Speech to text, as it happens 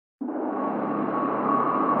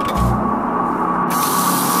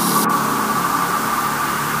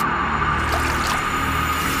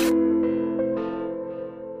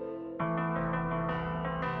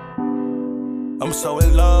I'm so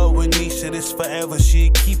in love with Nesha, this forever. She a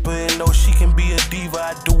keeper and know she can be a diva.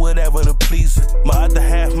 I do whatever to please her. My other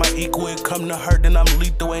half, my equal, it come to her, then I'm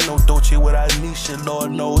lethal. Ain't no Dolce without Nesha.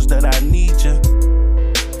 Lord knows that I need you.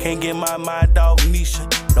 Can't get my mind off Nesha.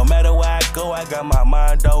 No matter where I go, I got my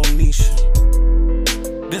mind on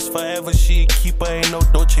Nesha. This forever, she a keeper. Ain't no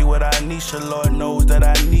Dolce without Nesha. Lord knows that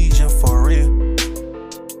I need you for real.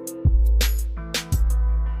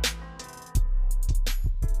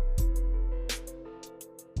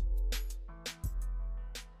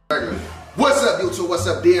 What's up, YouTube? What's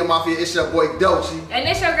up, DM Mafia? It's your boy Dolce. And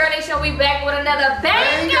it's your girl Nesha. We back with another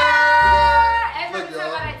banger. Every time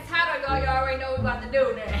about that title, y'all already know what we about to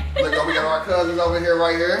do now. Look, y'all, we got our cousins over here,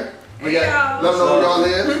 right here. We got, let them know who y'all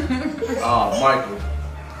is. Michael.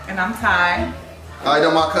 And I'm Ty. Alright,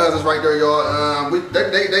 they're my cousins right there, y'all.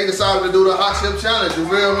 They decided to do the hot chip challenge, you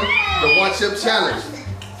feel me? The one chip challenge.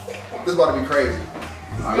 This is about to be crazy.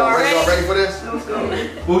 Y'all ready for this? Let's go.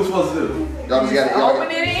 What we supposed to do? Y'all just gotta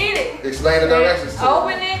open it and eat it. Explain the directions.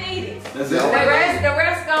 Open it and eat it. That's it. The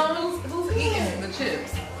rest gone. Who's eating the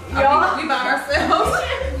chips? Y'all. We by ourselves.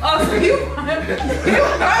 Oh, so you I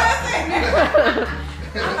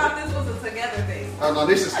thought this was a together thing. Oh no,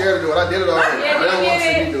 Nisha's scared to do it. I did it already. Yeah, I don't want to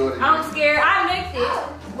see you do it. I'm scared. I mixed it,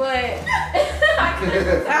 but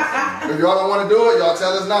if y'all don't want to do it, y'all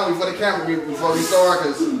tell us now before the camera, before we start,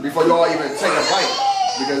 before y'all even take a bite,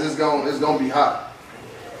 because it's gonna be hot.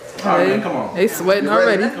 Alright, man, come on. They sweating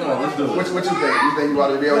already. Come on, let's do it. What you think? You think you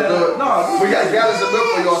about to be able to do it? No. We got gallons of milk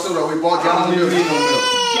for y'all too, though. We bought gallons of milk.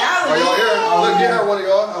 Are y'all here? Look, get her one of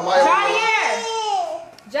y'all.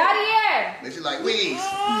 Jadier. And she's like, Weez.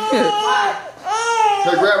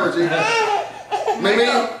 Hey, grab her, G. Mimi.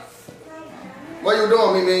 What you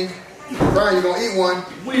doing, Mimi? Brian, you gonna eat one?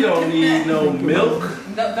 We don't need no milk.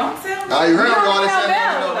 Don't tell me. Now you heard y'all. They said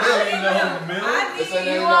No milk. They said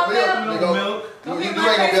there ain't no milk. You ain't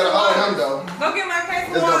gonna be able to hold him though. Go get my case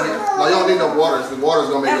of water. No, you don't need no water. The water's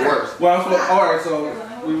gonna make it worse. Well, alright, so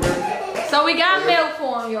we ready? So we got milk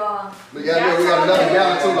for him, y'all. We got another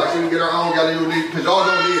gallon too, like she can get her own gallon. You need, cause y'all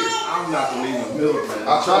gonna need it. I'm not gonna need no milk, man. I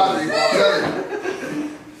tried to, I'm telling you.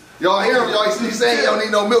 Y'all hear him? Y'all he's saying y'all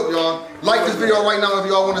need no milk, y'all. Like this video right now if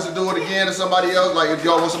y'all want us to do it again to somebody else. Like if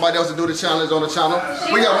y'all want somebody else to do the challenge on the channel.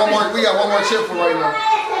 We got one more chip for right now.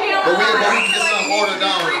 But we can get some order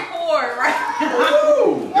down.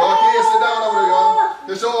 Y'all kids sit down over there, y'all.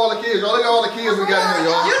 Just show all the kids. Y'all look at all the kids we got here,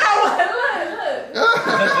 y'all. You know what? Look.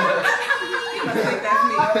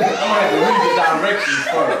 I'm gonna have to read the directions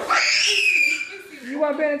first. You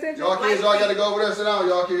want paying attention? Y'all kids, y'all gotta go over there and sit down,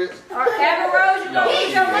 y'all kids. Evan Rose, you gonna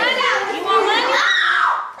eat your money? You want money?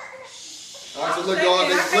 Alright, so look y'all,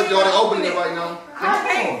 they opening it right now.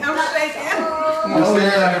 Okay, I'm shaking. I'm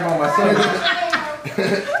scared by myself.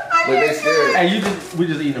 Look, they scared. Hey, we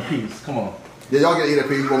just eating a piece. Come on. Yeah, y'all can eat a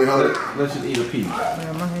piece when we hold it. Let's just eat a piece.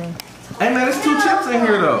 Hey man, there's 2 chips in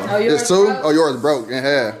here though. There's 2? Oh, yours broke in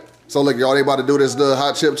half. So look, y'all, they about to do this little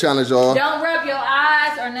hot chip challenge, y'all. Don't rub your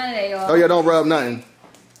eyes or none of that, y'all. Oh yeah, don't rub nothing.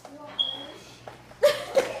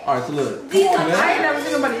 Alright, so look. I ain't never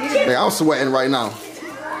seen nobody eat it. Hey, I'm sweating right now.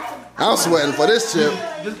 I'm sweating for this chip.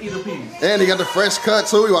 Just eat a piece. And he got the fresh cut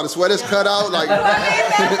too. You want to sweat this cut out? Like. What do I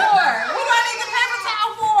need the paper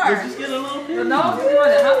towel for? Just get a little piece.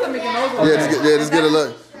 Yeah, just get a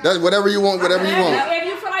look. That's whatever you want, whatever you want. If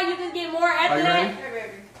you feel like you can get more after that,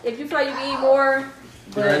 if you feel like you can eat more.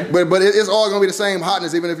 But it's all gonna be the same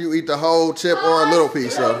hotness, even if you eat the whole chip or a little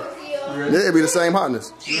piece. So yeah, it'll be the same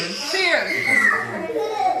hotness. Cheers.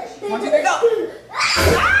 1, 2, 3, go.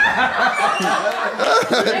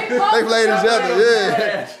 They played each other.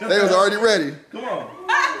 Yeah, they was already ready. Come on.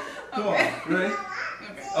 Come on. Ready?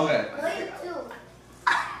 Okay.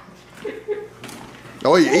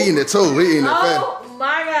 Oh, he eating it too. He eating it fast. Oh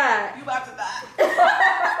my God. You about to die.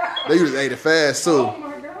 They just ate it fast too. Oh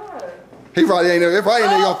my God. He probably ain't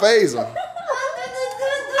gonna phase him.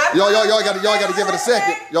 Y'all gotta give it a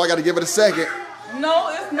second. Y'all gotta give it a second. No,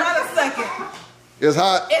 it's not a second. It's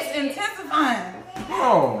hot. It's intensifying.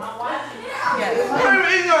 Oh. Yes. I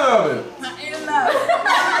didn't eat none of it. Not eating enough.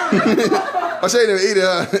 I should even eat it.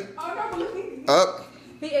 Up.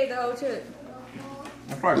 He ate the whole chip.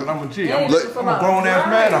 That's probably because I'm a G. I'm a grown ass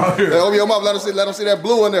man out here. Hey, open your mouth. Let them see that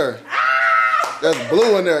blue in there. That's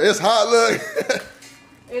blue in there. It's hot. Look.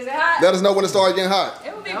 Is it hot? Let us know when it starts getting hot.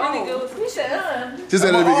 It would be really good with some shit. She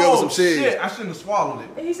said it'd be good with some cheese. Shit, I shouldn't have swallowed it.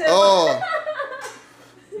 He said, oh.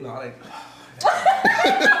 No, they...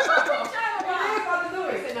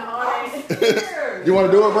 You want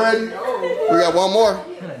to do it, Brandy? No. We got one more.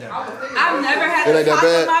 I've never had the top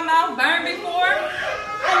of my mouth burn before.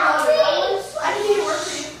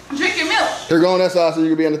 Drink your milk. Here, go on that side so you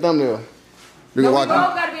can be in the thumbnail. We can watch both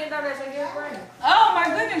it. gotta be in direction. Here's Brandon. Oh my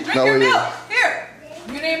goodness, drink No, your we milk. didn't. Here.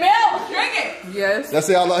 You need milk? Drink it. Yes. That's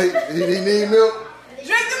how like he need milk.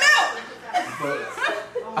 Drink the milk.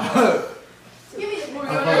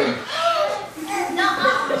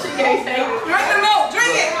 She can't take it. Drink the milk.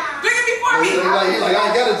 Drink it. Drink it before me. He's like, I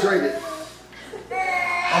ain't gotta drink it.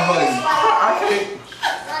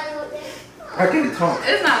 I can't talk.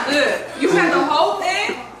 It's not good. You had the whole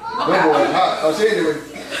thing? That boy is hot. Oh, she ain't even.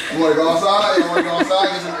 You wanna go outside? You wanna go outside?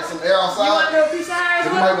 Get some air You want outside? to do a piece of hers?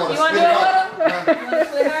 You might wanna You want to spit do it it out. with him? You want to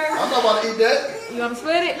split hers? I'm not about to eat that. You want to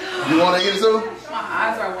split it? You wanna eat it too? My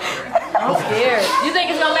eyes are watering. I'm scared. You think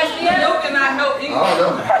it's gonna mess me up? Milk cannot help I anything. don't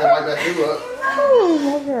know. That might mess you up. Oh,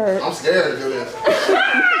 my God. I'm scared to do this.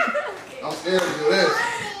 I'm scared to do this.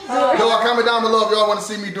 Y'all comment down below if y'all want to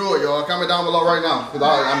see me do it, y'all. Comment down below right now, because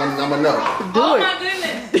I'm a no. Do Oh it. my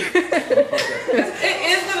goodness. It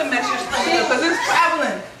is gonna mess your stomach up because it's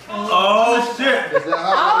traveling. Oh shit. Is that I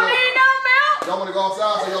how don't need no milk. y'all want to go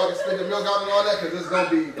outside so y'all can spit the milk out and all that? Because it's going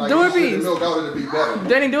to be, like, Do you a spit piece. the milk out, it'll be better.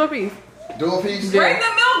 Danny, do a piece. Do a piece? Bring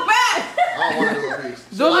the milk back. I don't want to do a piece.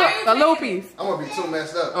 Do a little piece. I'm going to be too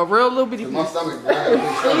messed up. A real little bitty My piece. stomach, I got a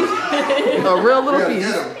big stomach. A real We little gotta piece.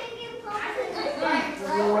 get 'em.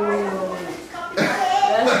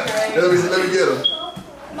 Let me get him.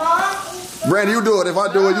 Brandy, you do it. If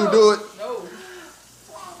I do it, you do it.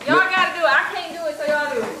 Y'all gotta do it. I can't do it, so y'all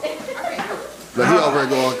do it. But he over here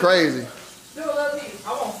going crazy. Do a little piece. I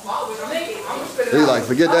won't swallow it. I'm gonna spit it He's out. like,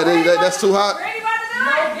 forget that. That's too hot. Brandy about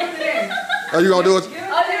to do it. Are you gonna do it? Oh,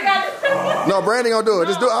 you got to. No, Brandy gonna do it.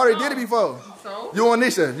 Just do it. I already did it before. You and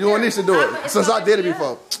Nisha. You and Nisha do it. Since I did it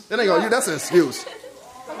before. That ain't gonna. That's an excuse.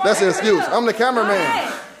 That's an excuse. I'm the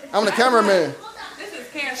cameraman. I'm the cameraman. This is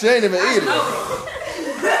cancer. She ain't even eating it.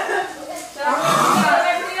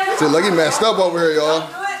 See, look, he messed up over here, y'all. Do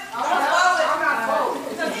it. I won't swallow it.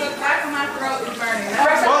 It's the back of my throat is burning.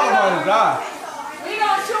 Swallow my die. We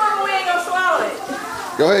gonna chew it, but we ain't gonna swallow it.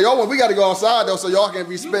 Go ahead, y'all. We gotta go outside though, so y'all can't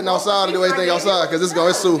be spitting outside and do anything outside, cause it's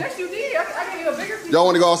too. Yes, you did. I can give you a bigger piece. Y'all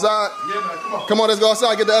want to go outside? Yeah, man, come on. Come on, let's go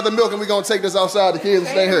outside. Get the other milk, and we gonna take this outside. The kids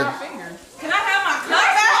stay here. Can I have my cup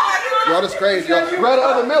back? Y'all, this crazy. Y'all, grab the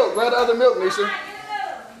other milk. Grab the other milk, Nisha.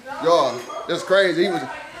 Y'all, this crazy. He was.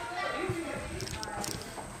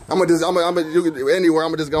 Anywhere.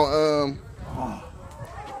 I'm just gonna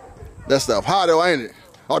that stuff hot though, ain't it?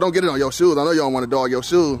 Oh, don't get it on your shoes. I know you don't want to dog your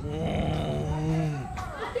shoes.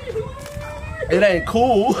 It ain't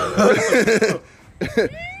cool.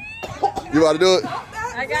 You about to do it?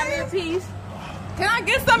 I got me a piece. Can I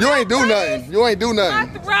get some? You ain't do nothing. You ain't do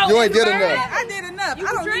nothing. You ain't get enough. I did enough. I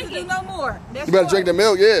don't need to do no more. That's You better drink the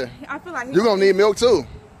milk, yeah. I feel like You gonna need milk too.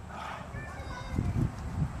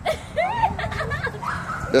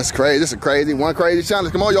 That's crazy. This is crazy. One crazy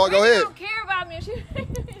challenge. Come on, y'all. Go You ahead. don't care about me.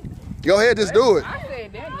 Go ahead. Just do it. I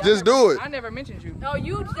said that. Just do it. I never mentioned you. No,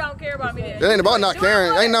 you don't care about me. It ain't about not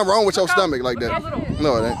caring. Ain't nothing wrong with your stomach like that.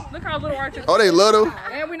 No, it ain't. Look how little our chicken. Oh, they little.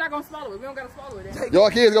 And we're not gonna swallow it. We don't gotta swallow it. Y'all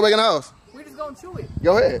kids go back in the house. We just gonna chew it.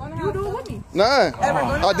 Go ahead. You do it with me. Nah,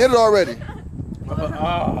 I did it already. It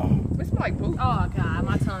smell like poop. Oh God,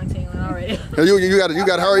 my tongue tingling already. You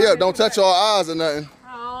gotta hurry up. Don't touch your eyes or nothing.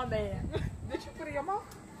 Oh man. Did you put it in your mouth?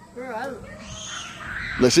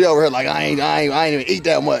 Look, she over here like I ain't even eat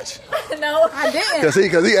that much. No, I didn't. Cause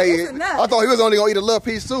he ate. I thought he was only gonna eat a little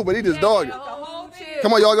piece too, but he just dogged it.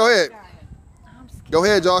 Come on, y'all, go ahead. Go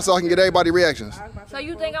ahead, y'all, so I can get everybody's reactions. So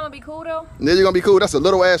you think I'm gonna be cool though? Then you're gonna be cool. That's a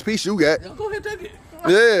little ass piece you got. Go ahead, take it.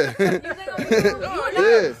 Yeah. You think I'm gonna be cool?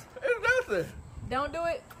 Yeah. It's nothing. Don't do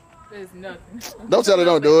it. There's nothing. Don't tell her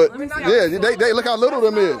don't do it. Yeah, they look how little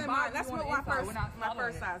them is. That's what my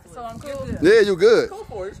first size was. So I'm cool. Yeah, you good. Go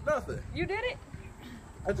for it. It's nothing. You did it?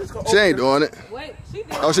 I just go She ain't doing it. Wait, she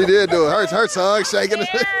did. Oh, she did do it. Her tongue shaking.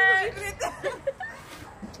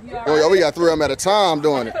 Oh, yeah, we got 3 of them at a time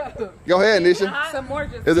doing it. Go ahead, Nisha. Some more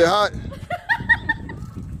just. Is it hot?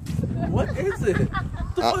 What is it?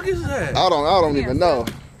 The fuck is that? I don't even know.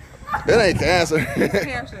 It ain't cancer.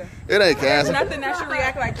 Cancer. It ain't cancer. Nothing that should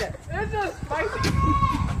react like that. It's just spicy.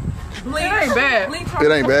 Bleach. It ain't bad. Bleach.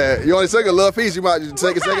 It ain't bad. You only took a little piece. You might just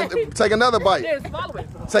take another bite. Just swallow it.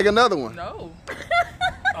 Take another one. No.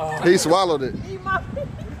 He swallowed it.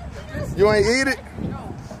 You ain't eat it?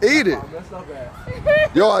 Eat it. That's not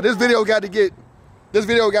bad. Y'all, this video got to get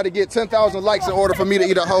 10,000 likes in order for me to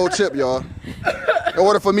eat a whole chip, y'all. In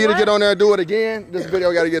order for me to get on there and do it again, this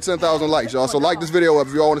video got to get 10,000 likes, y'all. So like this video up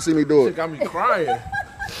if y'all want to see me do It it. got me crying.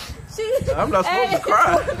 I'm not supposed Hey, to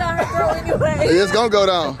cry. it's down her throat anyway. It's gonna go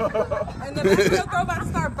down. And the milk throw about to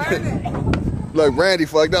start burning. Look, Brandy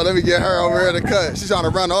fucked up. Let me get her over here to cut. She's trying to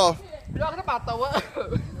run off. Y'all about to throw up.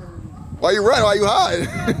 Why you running? Why you hiding?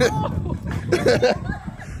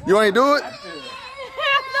 You ain't do it?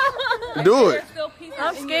 Do it.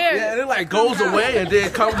 I'm scared. Yeah, it like goes away and then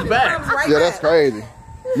comes back. Yeah, that's crazy.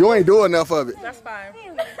 You ain't do enough of it. That's fine.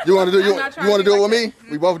 You want to do? You want to do it with me?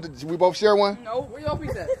 We both share one. No, where your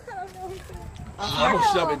piece at? I'm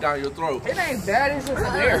gonna shove it down your throat. It ain't bad. It's just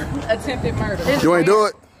weird. Attempted murder. You ain't do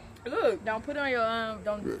it. Look, don't put it on your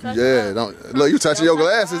don't touch Yeah, don't look. You touching your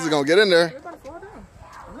glasses, it's gonna get in there. It's about to fall down.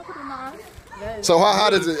 Look at mine. So how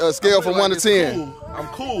hot is it? A scale from 1 to 10. I'm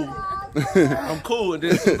cool. I'm cool. And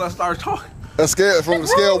then as soon as I start talking, A scale from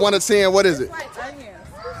scale 1 to 10. What is it?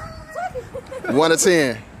 1 to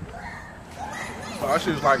 10. oh, that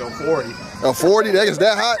shit's like a 40. A 40? That is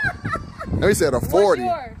that hot? No, he said a 40.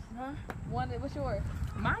 What's yours? Huh? What's yours?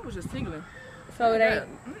 Mine was just tingling. So it ain't.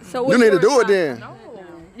 So You what's need to yours, do it Mom? then. No.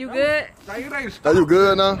 You good? Like, it ain't Are stop. you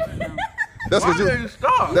good now? That's Why cause you. did you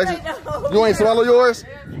stop? You ain't swallow yours?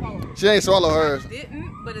 She ain't swallow hers. Didn't,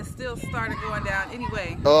 but it still started going down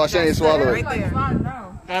anyway. Oh, she ain't swallow Right it. there.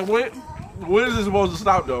 And when is it supposed to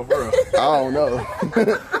stop though, for real? I don't know.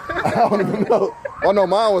 I don't even know. Oh no,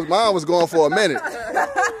 mine was going for a minute.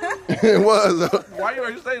 It was. Why you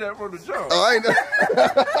ain't say that from the jump? Oh, I ain't.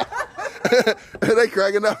 They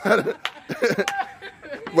cracking up.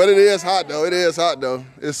 But it is hot though. It is hot though.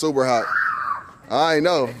 It's super hot. I ain't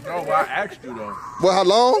know. No, but I asked you though. Well, how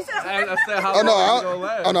long? I said how Oh no, long it's gonna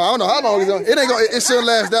last. I don't know how long it's gonna. It ain't gonna. It shouldn't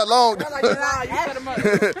last that long. You set him up.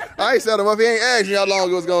 I ain't set him up. He ain't asked me how long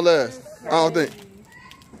it was gonna last. I don't think.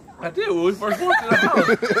 I did when we first walked in the house.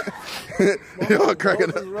 Y'all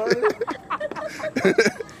cracking up.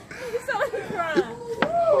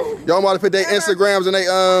 Y'all want to put their Instagrams and they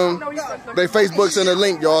Facebooks in the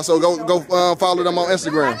link, y'all. So go follow them on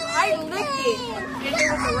Instagram. I licked it. And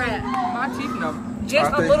it was a wrap. My teeth know.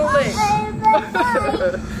 Just a little lick.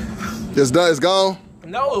 It's done. It's gone.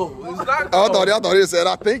 No, it's not. Oh, I thought he said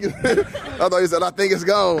I think. I thought he said I think it's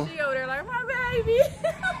gone. She over there like, my baby.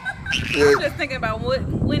 Yeah. I'm just thinking about what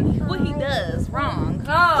he does wrong.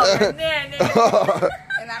 Oh, and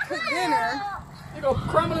And I cook dinner, You go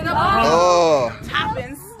crumble it up. Oh,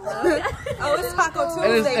 toppings. Oh, it's Taco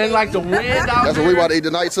And, Tuesday. and like the wind out that's what we about to eat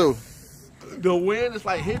tonight too. the wind is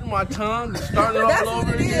like hitting my tongue and starting That's all what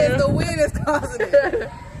over it again. is. The wind is causing it.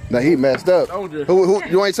 Now he messed up. Told you. Who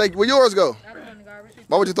you ain't take? Where yours go?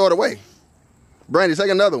 Why would you throw it away? Brandy, take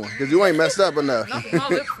another one because you ain't messed up enough.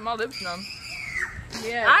 My lips numb.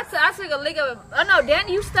 Yeah. I took a lick of it. Oh no,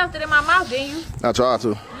 Danny, you stuffed it in my mouth, didn't you? I tried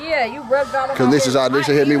to. Yeah, you rubbed all of Cause Nisha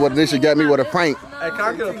hit me with Nisha got me with a prank. Hey, can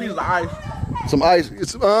I get a piece of ice? Some ice.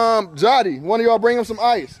 It's Jody, one of y'all bring him some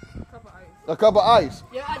ice. A cup of ice.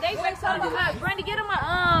 Yeah, they make some of us. Brandy, get him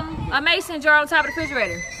a mason jar on top of the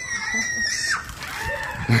refrigerator.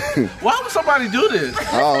 Why would somebody do this?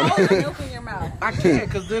 I don't know. Milk in your mouth. I can't,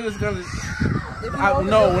 cause then it's gonna. I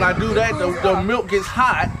know when I do that, the milk gets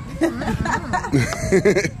hot.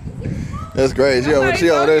 That's crazy. She over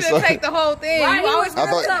there. So, Take the whole thing. Right, You always I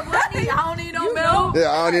thought, I don't need no milk.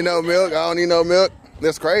 yeah, I don't need no milk. I don't need no milk.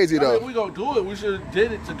 That's crazy If though. we gonna do it, we should have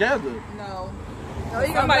did it together. No.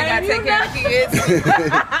 Somebody gotta take care of the kids.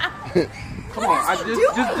 Come on,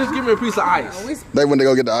 just give me a piece of ice. They went to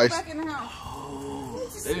go get the ice. Back in the house.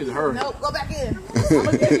 They need to hurry. Nope, go back in. I'm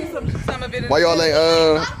gonna give you some of it. Why y'all ain't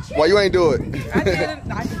why you ain't do it? I didn't.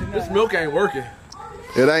 This milk ain't working.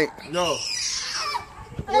 It ain't. No.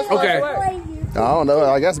 Okay. I don't know.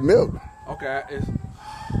 I guess milk. Okay.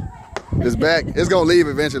 It's back. It's gonna leave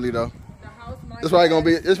eventually though. It's probably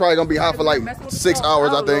gonna be hot for like 6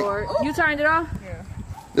 hours, I think. Lord. You turned it off?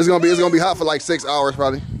 It's gonna be hot for like 6 hours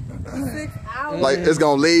probably. 6 hours. Like it's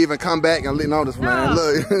gonna leave and come back and leave. No, this man. No.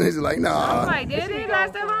 Look, he's like, I'm nah. like, did it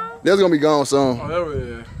last that long? That's gonna be gone soon. Oh, there it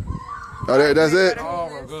is. Oh, that's it. Oh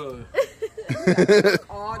my god.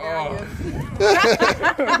 All down here.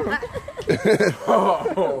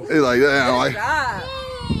 He's like, damn. Like, God.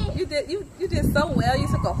 You did so well. You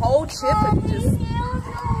took a whole chip and you just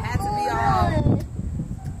had to be all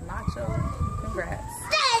macho. Congrats.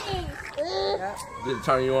 Yep. Did it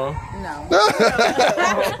turn you on? No.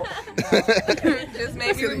 Just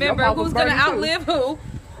made me remember who's gonna outlive who.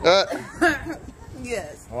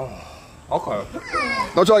 Yes. Okay.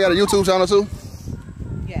 Don't y'all got a YouTube channel too?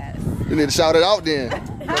 Yes. You need to shout it out then.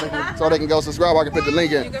 So they can go subscribe. I can put the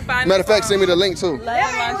link in. You can find Matter of us fact, send me the link too. Love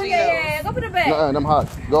Longito. Yeah, go put it back. Them hot.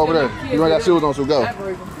 Go over there. You ain't got shoes on, so go.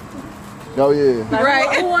 Oh yeah.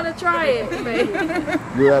 Right. Who want to try it? Do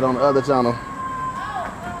that on the other channel.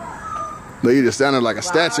 Look, you just standing like a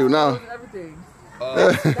statue now. Everything.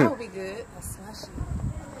 That would be good. A slushy.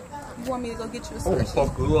 You want me to go get you a Oh, slushy?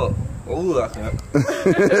 fuck you up. Oh, I can't.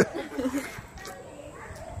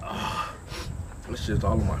 This shit's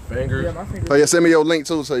all on my fingers. Yeah, my fingers. Oh yeah, send me your link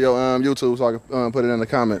too to your YouTube so I can put it in the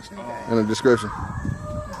comments in the description.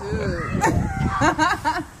 Good.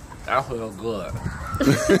 I feel good.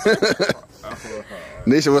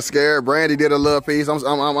 Nisha was scared. Brandy did a little piece.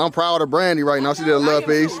 I'm proud of Brandy right now. She did a little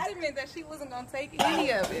piece. I admit that she wasn't gonna take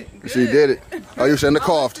any of it. She did it. Oh, you shouldn't have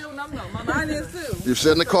coughed. Still numb though. My mind is too. You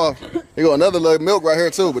shouldn't have coughed. You got another little milk right here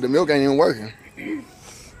too, but the milk ain't even working.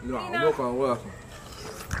 No, milk on welcome.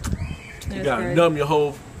 You gotta numb your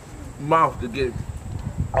whole mouth to get.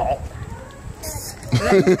 More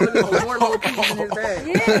little pieces in his bag.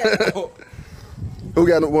 Yeah. Who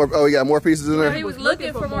got more? Oh, he got more pieces in there. He was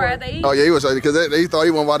looking for more after eating. Oh yeah, he was because he thought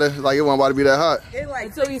he wasn't about to it wasn't about to be that hot. It like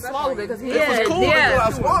Until he swallowed it, because he Yeah, Cool, yeah.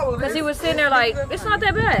 I swallowed Because it. he was sitting there like, it's not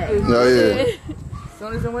that bad. Oh yeah. as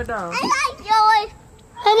soon as it went down.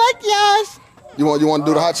 I like yours. You want to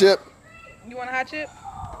do the hot chip? You want a hot chip?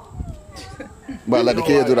 But let the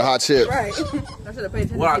kids do the hot chip. Right. I should have paid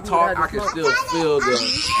attention. When I to talk, I can still feel the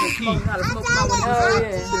heat. Oh,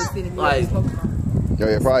 yeah. Like,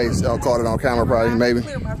 Yeah, probably caught it on camera, probably maybe.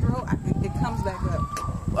 Clear my throat. It comes back up.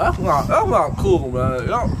 that's not cool, man.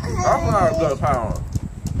 That's not a good pound.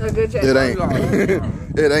 A good check. It ain't.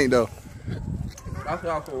 It ain't though. That's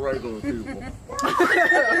not for regular people.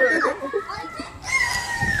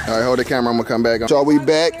 All right, hold the camera. I'm gonna come back. So we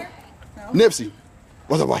back. Nipsey,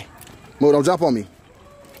 what's up, boy? Move, don't jump on me.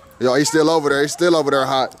 Yo, he's still over there. He's still over there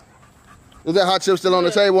hot. Is that hot chip still on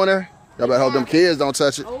the table in there? Y'all better hope them kids don't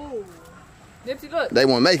touch it. Oh. Nipsey, look. They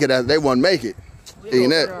won't make it. They won't make it. Eating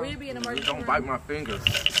that. Will be in emergency Don't room? bite my finger.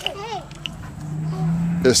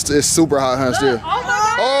 It's super hot, huh? Still.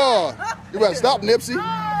 Oh, you better stop, Nipsey.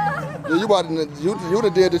 Yeah, you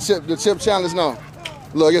done did the chip challenge now.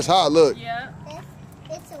 Look, it's hot. Look. Yeah.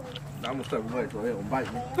 I'm gonna step away so they don't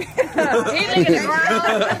bite me. He thinking it's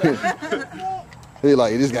ground. He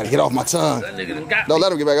like, you just gotta get off my tongue. That nigga done got Don't me.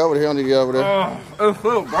 let him get back over there. He don't need to get over there. Oh, it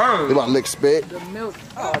feels He burn. about to lick spit. The milk.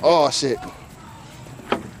 Oh shit.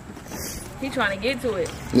 He trying to get to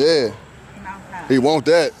it. Yeah. He want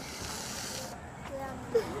that.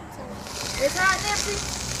 It's hot, Nipsey.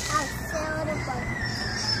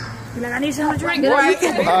 He's like, I need something to drink. Right.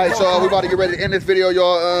 All right, y'all. We about to get ready to end this video,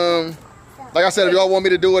 y'all. Like I said, if y'all want me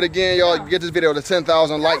to do it again, y'all get this video to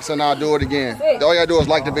 10,000 likes and I'll do it again. All y'all do is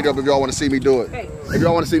like the video if y'all want to see me do it. If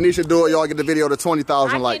y'all want to see Nisha do it, y'all get the video to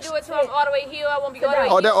 20,000 I likes. can't do it till I'm all the way healed. I won't be going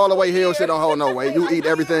Oh, that all the way hill shit don't hold no weight. You eat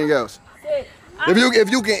everything else. If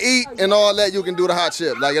you can eat and all that, you can do the hot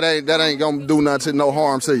chip. Like that ain't gonna do nothing, no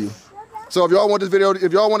harm to you. So if y'all want this video,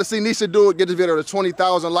 if y'all want to see Nisha do it, get this video to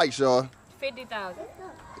 20,000 likes, y'all. 50,000.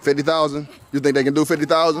 50,000? You think they can do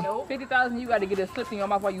 50,000? No, 50,000, you got to get a slip in your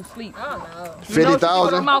mouth while you sleep. I don't know.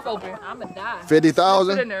 50,000? Mouth open. I'm going to die.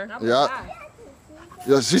 50,000? Put it in there. I'm Yeah. going to die.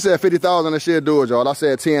 Yeah, she said 50,000 and she'll do it, y'all. I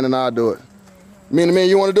said 10 and I'll do it. Me and the man,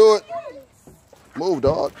 you want to do it? Move,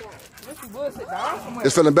 dog.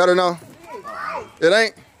 It's feeling better now? It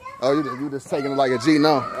ain't? Oh, you just taking it like a G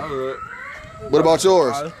now. What about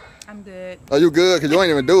yours? I'm good. Are you good? Because you ain't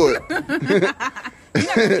even do it. You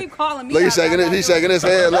gotta keep calling me. Look, out. he's shaking his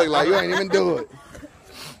head. Look like you ain't even do it.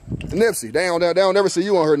 Nipsey, they don't never see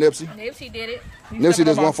you on her, Nipsey. Nipsey did it. Nipsey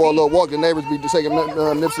just went for a little walk. The neighbors be just taking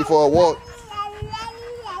Nipsey for a walk.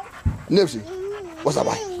 Nipsey, what's up,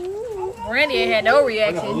 boy? Randy ain't had no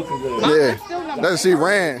reaction. Yeah, that's she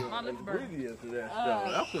ran. My lips burn.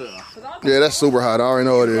 Yeah, that's super hot. I already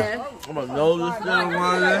know it is. I'm gonna nose is still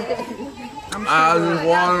running. Eyes is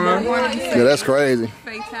watering. Yeah, that's crazy.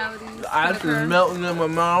 Fatalities. Ice is melting in my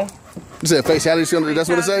mouth. You said fatality. That's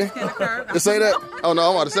what it say? Can occur. It say that? Oh no,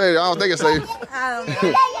 I'm about to say it. I don't think it say. I don't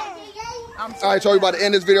know. All right, so we about to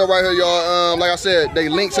end this video right here, y'all. Like I said, they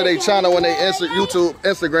link to their channel and they YouTube,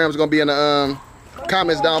 Instagram is gonna be in the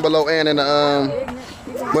comments down below and in the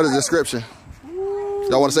what is the description?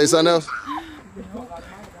 Y'all want to say something else?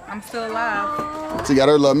 I'm still alive. She got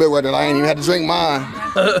her little milk right there. I ain't even had to drink mine.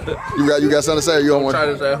 You got something to say? Or you don't want? Try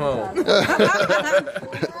this at home.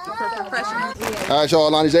 All right,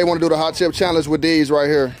 y'all. Lonnie J want to do the hot chip challenge with these right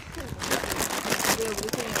here.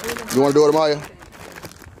 You want to do it, Amaya?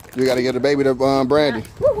 You got to get the baby to Brandy.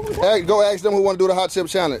 Hey, go ask them who want to do the hot chip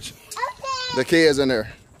challenge. The kids in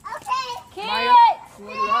there.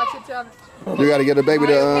 You got to get a baby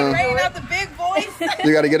to. Bringing out the big voice.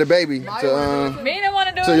 You got to get a baby to. Me didn't want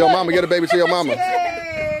to do it. To your mama. Get a baby to your mama.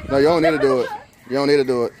 No, you don't need to do it. You don't need to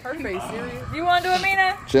do it. Her face serious. You want to do it,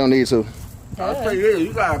 Mina? She don't need to. I'll tell you this,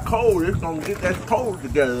 you got a cold, it's gonna get that cold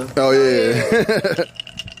together. Oh yeah.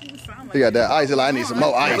 You got that ice. Like, I need some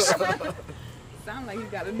more ice. Sound like he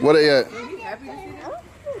got a new. What they at? He happy to see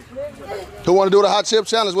that? Who want to do the hot chip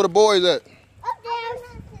challenge? Where the boys at?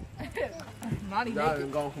 Lonnie Y'all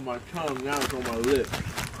done gone from my tongue, now it's on my lip.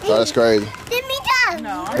 Oh, that's crazy. Give me that.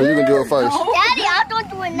 No. Here, you can do it first. Daddy, I'm not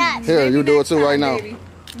doing that. Here, you do it too right now. Baby.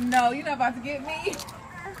 No, you're not about to get me.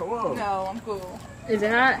 Come on. No, I'm cool. Is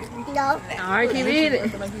it hot? No. Alright, keep eating.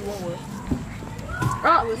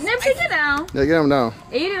 Oh, Nipsey, get down. Yeah, get him down.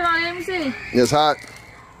 Eat it, Lonnie. Let me see. It's hot.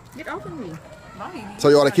 Get off of me. So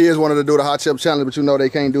y'all, the kids wanted to do the hot chip challenge, but you know they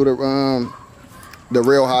can't do the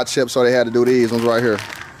real hot chips, so they had to do these ones right here.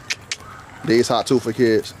 These hot too for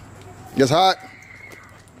kids. It's hot.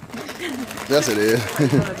 Yes, it is.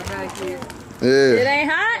 Yeah. It ain't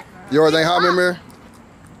hot? Yours ain't hot, remember?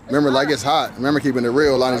 Remember, like it's hot. Remember keeping it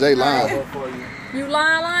real, Lonnie. They lying. You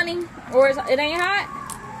lying, Lonnie? Or it ain't hot?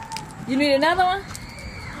 You need another one?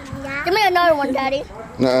 Give me another one, Daddy.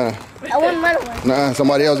 Nuh-uh. I want another one. Nuh-uh.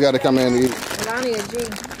 Somebody else got to come in and eat. Lonnie a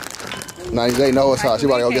G. Nah, they know it's hot. She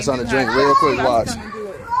about to go get something to drink real quick. Watch.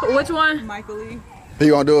 Which one? Michael Lee. He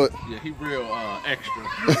gonna do it? Yeah, he real extra.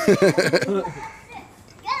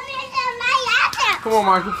 Come on,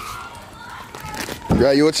 Michael.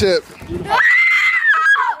 Grab you a chip. I'm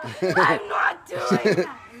not doing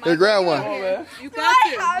that. Here, grab one. You got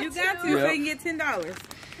to. You got to so you can get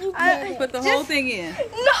 $10. Put the whole thing in.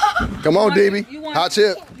 Come on, DB. Hot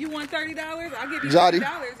chip. You want $30? I'll give you Jotty.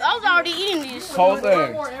 $30. I was already eating these. Whole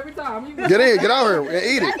thing. Every time. Get in. Get out here and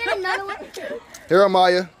eat it. Get another one. Here,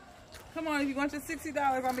 Amaya. Come on, if you want your $60,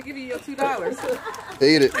 I'm gonna give you your $2.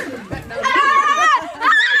 Eat it.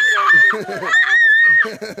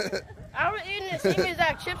 I was eating the same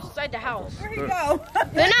exact chips inside the house. There you go.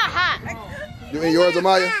 They're not hot. You eat yours,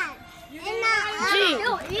 Amaya? Gee,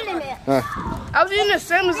 eating it. Huh. I was eating the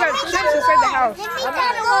same exact chips inside the house.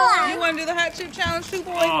 You want to do the hot chip challenge, too,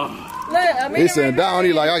 boy? He's sitting down.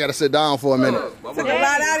 He's like, I gotta sit down for a minute. Took a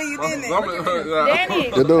lot out of you, didn't it? Danny,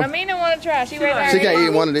 You do? Amina want to try. She ready to She can't eat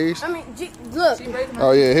one of these. I mean, look.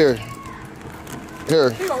 Oh yeah, here. Here,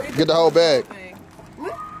 get the whole bag.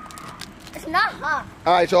 It's not hot.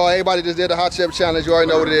 All right, y'all. Everybody just did the hot chip challenge. You already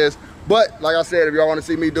know what it is. But like I said, if y'all want to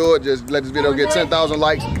see me do it, just let this video get 10,000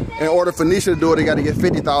 likes. In order for Nesha to do it, they got to get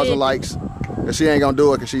 50,000 likes. And she ain't gonna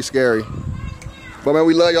do it because she's scary. But man,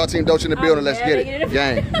 we love y'all, Team Dolce in the building. Let's get it.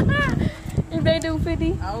 Gang. If they do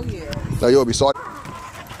 50. Oh, yeah. No, you'll be sorry.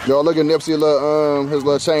 Y'all look at Nipsey, his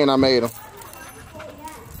little chain I made him.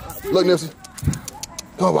 Look, Nipsey.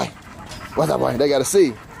 Go away. What's that boy? They gotta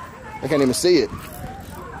see. They can't even see it.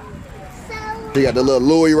 He got the little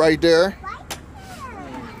Louis right there.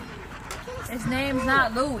 His name's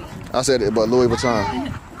not Louis. I said it, but Louis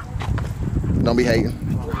Vuitton. Don't be hating.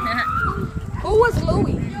 Who was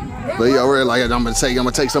Louis? But yeah, we're like, I'm gonna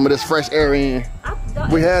take some of this fresh air in.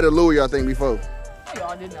 We had a Louis, I think, before.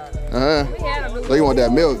 Y'all did not. We had a Louis. So you want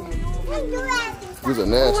that milk? These are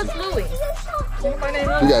Who nasty. was Louis? Anybody named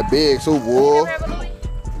You Louis? got big soup, boy. Never have a Louis?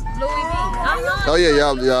 Louis V. Oh yeah,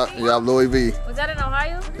 y'all Louis V. Was that in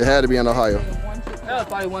Ohio? It had to be in Ohio. That was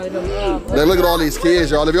probably one of them. Then look at all these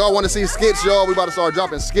kids, y'all. If y'all want to see skits, y'all, we about to start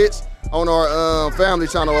dropping skits on our family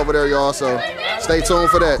channel over there, y'all. So stay tuned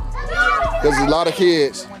for that. There's a lot of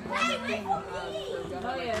kids.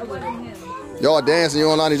 Y'all dancing, you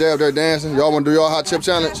and Lonnie J up there dancing. Y'all want to do y'all hot chip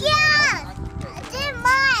challenge? Yeah.